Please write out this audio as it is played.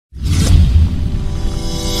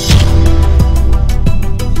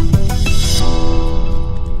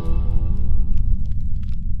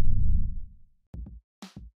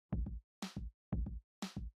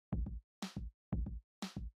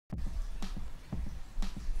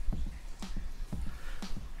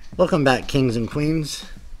Welcome back, kings and queens.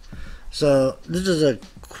 So this is a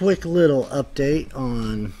quick little update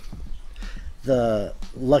on the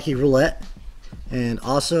Lucky Roulette, and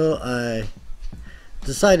also I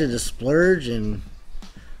decided to splurge and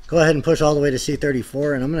go ahead and push all the way to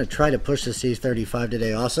C34, and I'm going to try to push to C35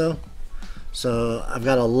 today also. So I've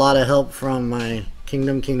got a lot of help from my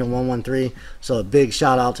Kingdom 113, so a big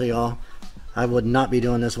shout out to y'all. I would not be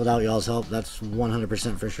doing this without y'all's help, that's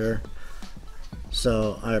 100% for sure.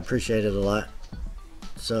 So I appreciate it a lot.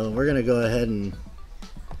 So we're gonna go ahead and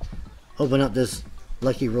open up this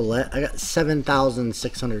Lucky Roulette. I got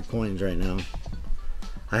 7,600 coins right now.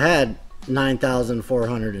 I had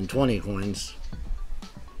 9,420 coins.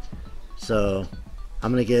 So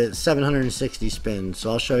I'm gonna get 760 spins.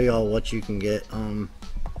 So I'll show y'all what you can get.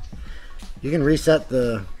 You can reset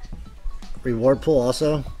the reward pool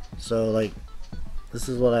also. So like this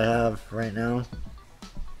is what I have right now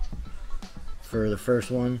for the first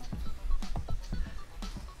one.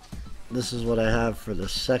 This is what I have for the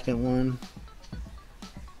second one.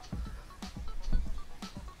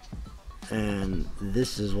 And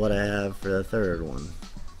this is what I have for the third one.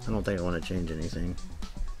 I don't think I want to change anything.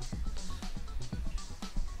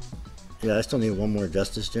 Yeah, I still need one more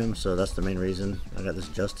Justice Gem, so that's the main reason I got this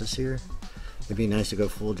Justice here. It'd be nice to go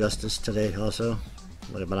full Justice today also,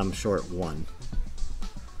 but I'm short one.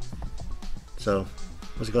 So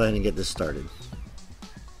let's go ahead and get this started.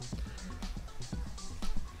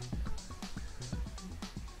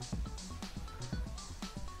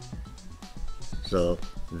 So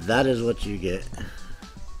that is what you get.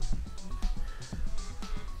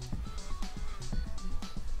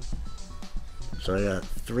 So I got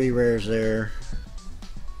 3 rares there,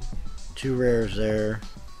 2 rares there,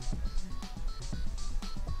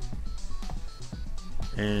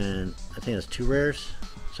 and I think it's 2 rares.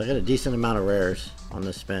 So I got a decent amount of rares on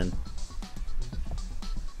this spin.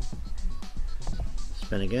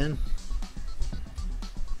 Spin again.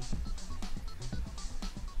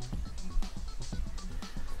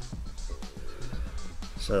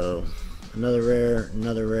 So another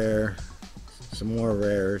rare, some more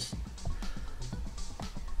rares.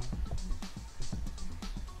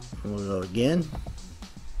 And we'll go again.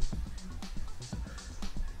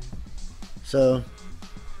 So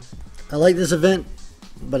I like this event,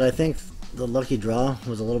 but I think the lucky draw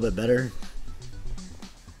was a little bit better.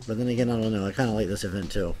 But then again, I don't know. I kind of like this event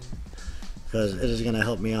too, because it is going to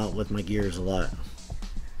help me out with my gears a lot.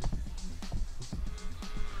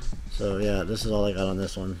 So yeah, this is all I got on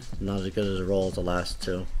this one. Not as good as a roll as the last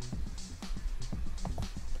two.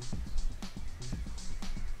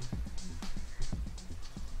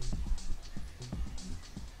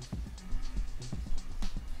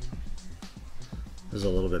 This is a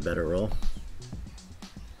little bit better roll.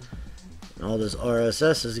 And all this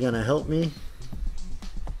RSS is going to help me.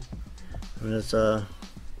 I mean, it's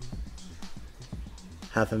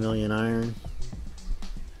 500,000 iron.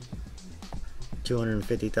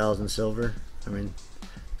 250,000 silver. I mean,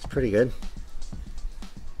 it's pretty good.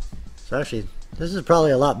 So actually, this is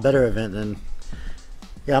probably a lot better event than,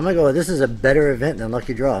 yeah, I'm gonna go with this is a better event than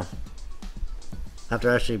Lucky Draw. After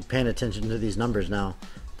actually paying attention to these numbers now.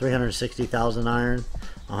 360,000 iron,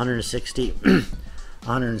 160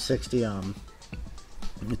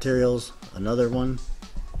 materials, another one.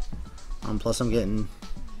 Plus I'm getting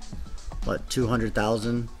what,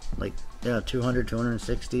 200,000, like, yeah,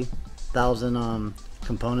 260,000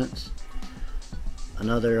 components,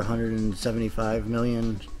 another 175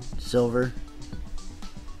 million silver.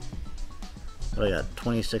 What I got,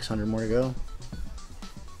 2,600 more to go.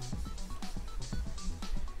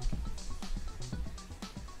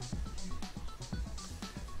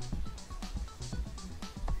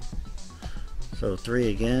 So 3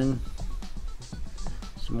 again,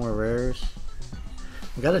 some more rares.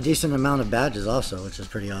 We got a decent amount of badges also, which is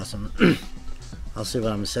pretty awesome. I'll see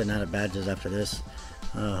what I'm sitting at badges after this.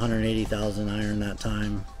 180,000 iron that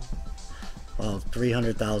time. Well,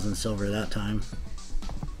 300,000 silver that time.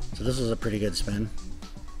 So this is a pretty good spin.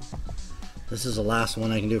 This is the last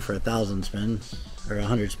one I can do for 1,000 spins, or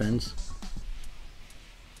 100 spins.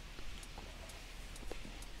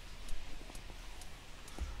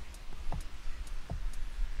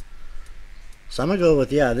 So I'm gonna go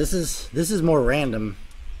with, yeah, this is more random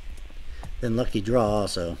than Lucky Draw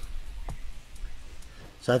also.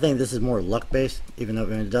 So I think this is more luck based, even though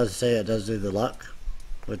it does say it does do the luck,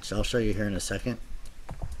 which I'll show you here in a second.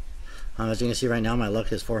 As you can see right now, my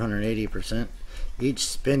luck is 480%. Each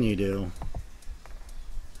spin you do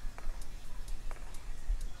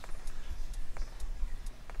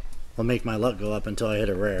will make my luck go up until I hit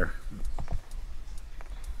a rare.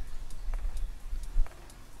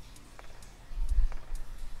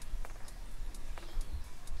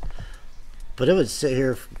 But it would sit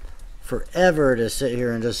here forever to sit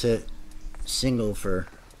here and just hit single for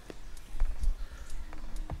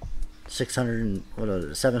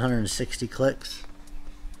 760 clicks.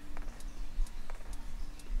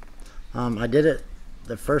 I did it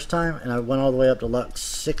the first time and I went all the way up to luck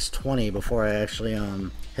 620 before I actually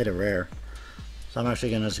hit a rare. So I'm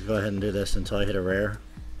actually gonna just go ahead and do this until I hit a rare.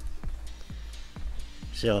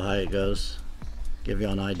 See how high it goes. Give you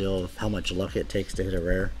an idea of how much luck it takes to hit a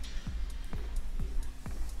rare.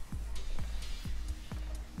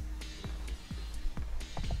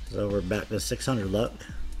 So we're back to 600 luck.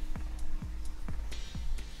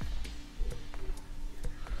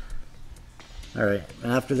 Alright,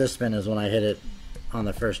 and after this spin is when I hit it on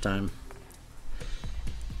the first time.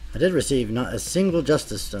 I did receive not a single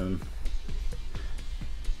Justice Stone.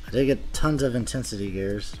 I did get tons of Intensity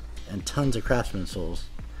Gears and tons of Craftsman Souls,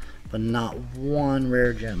 but not one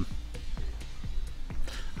rare gem.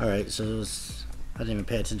 Alright, so it was, I didn't even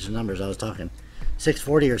pay attention to numbers, I was talking.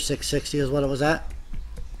 640 or 660 is what it was at.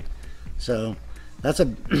 So that's a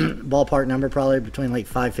ballpark number, probably between like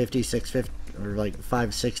 550, 650, or like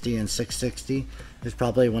 560 and 660 is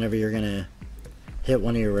probably whenever you're gonna hit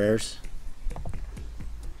one of your rares.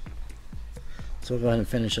 So we'll go ahead and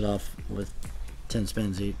finish it off with 10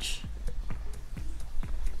 spins each.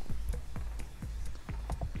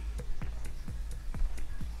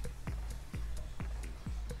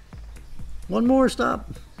 One more,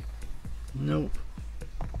 stop. Nope.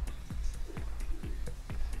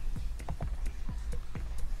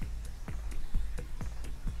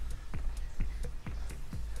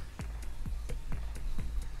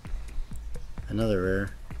 Another rare.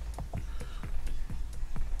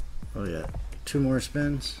 Oh yeah, 2 more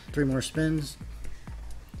spins, 3 more spins.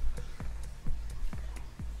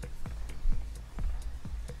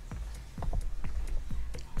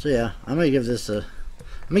 So yeah, I'm gonna give this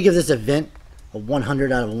event a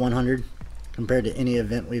 100 out of 100 compared to any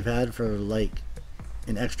event we've had for like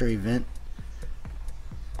an extra event.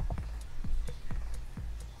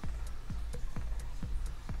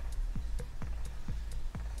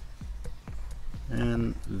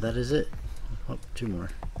 And that is it. Oh, 2 more.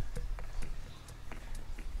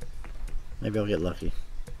 Maybe I'll get lucky.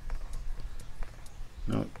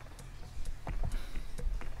 Nope.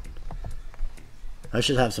 I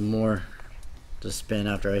should have some more to spin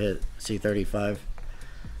after I hit C35,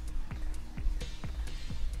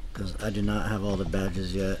 because I do not have all the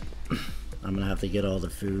badges yet. I'm gonna have to get all the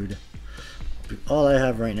food. All I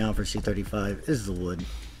have right now for C35 is the wood,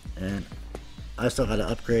 and I still got to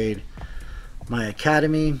upgrade my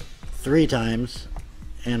academy 3 times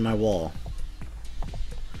and my wall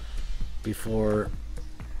before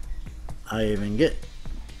I even get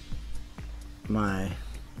my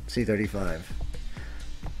C35.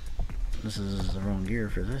 This is the wrong gear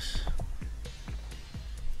for this.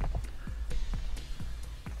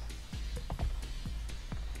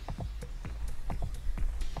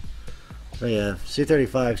 So yeah,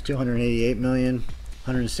 C35 is 288 million,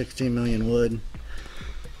 116 million wood,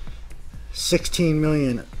 16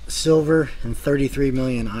 million silver, and 33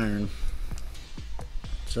 million iron.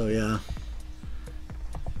 So yeah,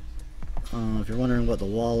 if you're wondering what the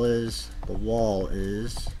wall is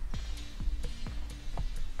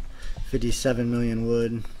 57 million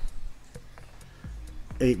wood,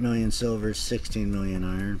 8 million silver, 16 million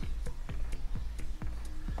iron.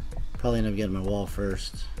 Probably end up getting my wall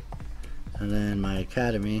first, and then my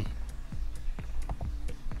academy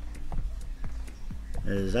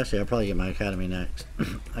is actually, I'll probably get my academy next.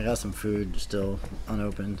 I got some food still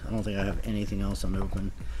unopened. I don't think I have anything else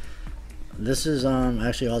unopened. This is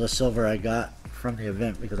actually all the silver I got from the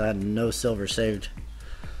event because I had no silver saved.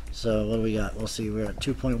 So what do we got? We'll see. We're at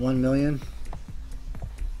 2.1 million.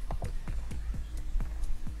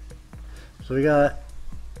 So we got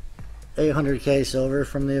 800k silver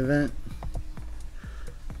from the event.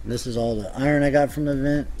 This is all the iron I got from the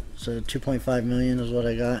event. So 2.5 million is what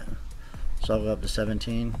I got. So I'll go up to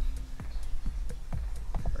 17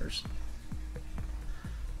 first.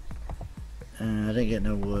 And I didn't get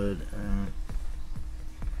no wood.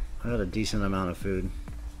 I got a decent amount of food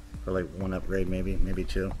for like 1 upgrade, maybe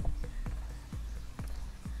 2.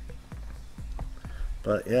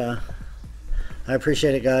 But yeah, I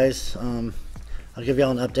appreciate it, guys. I'll give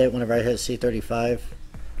y'all an update whenever I hit C35.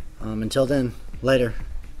 Until then, later.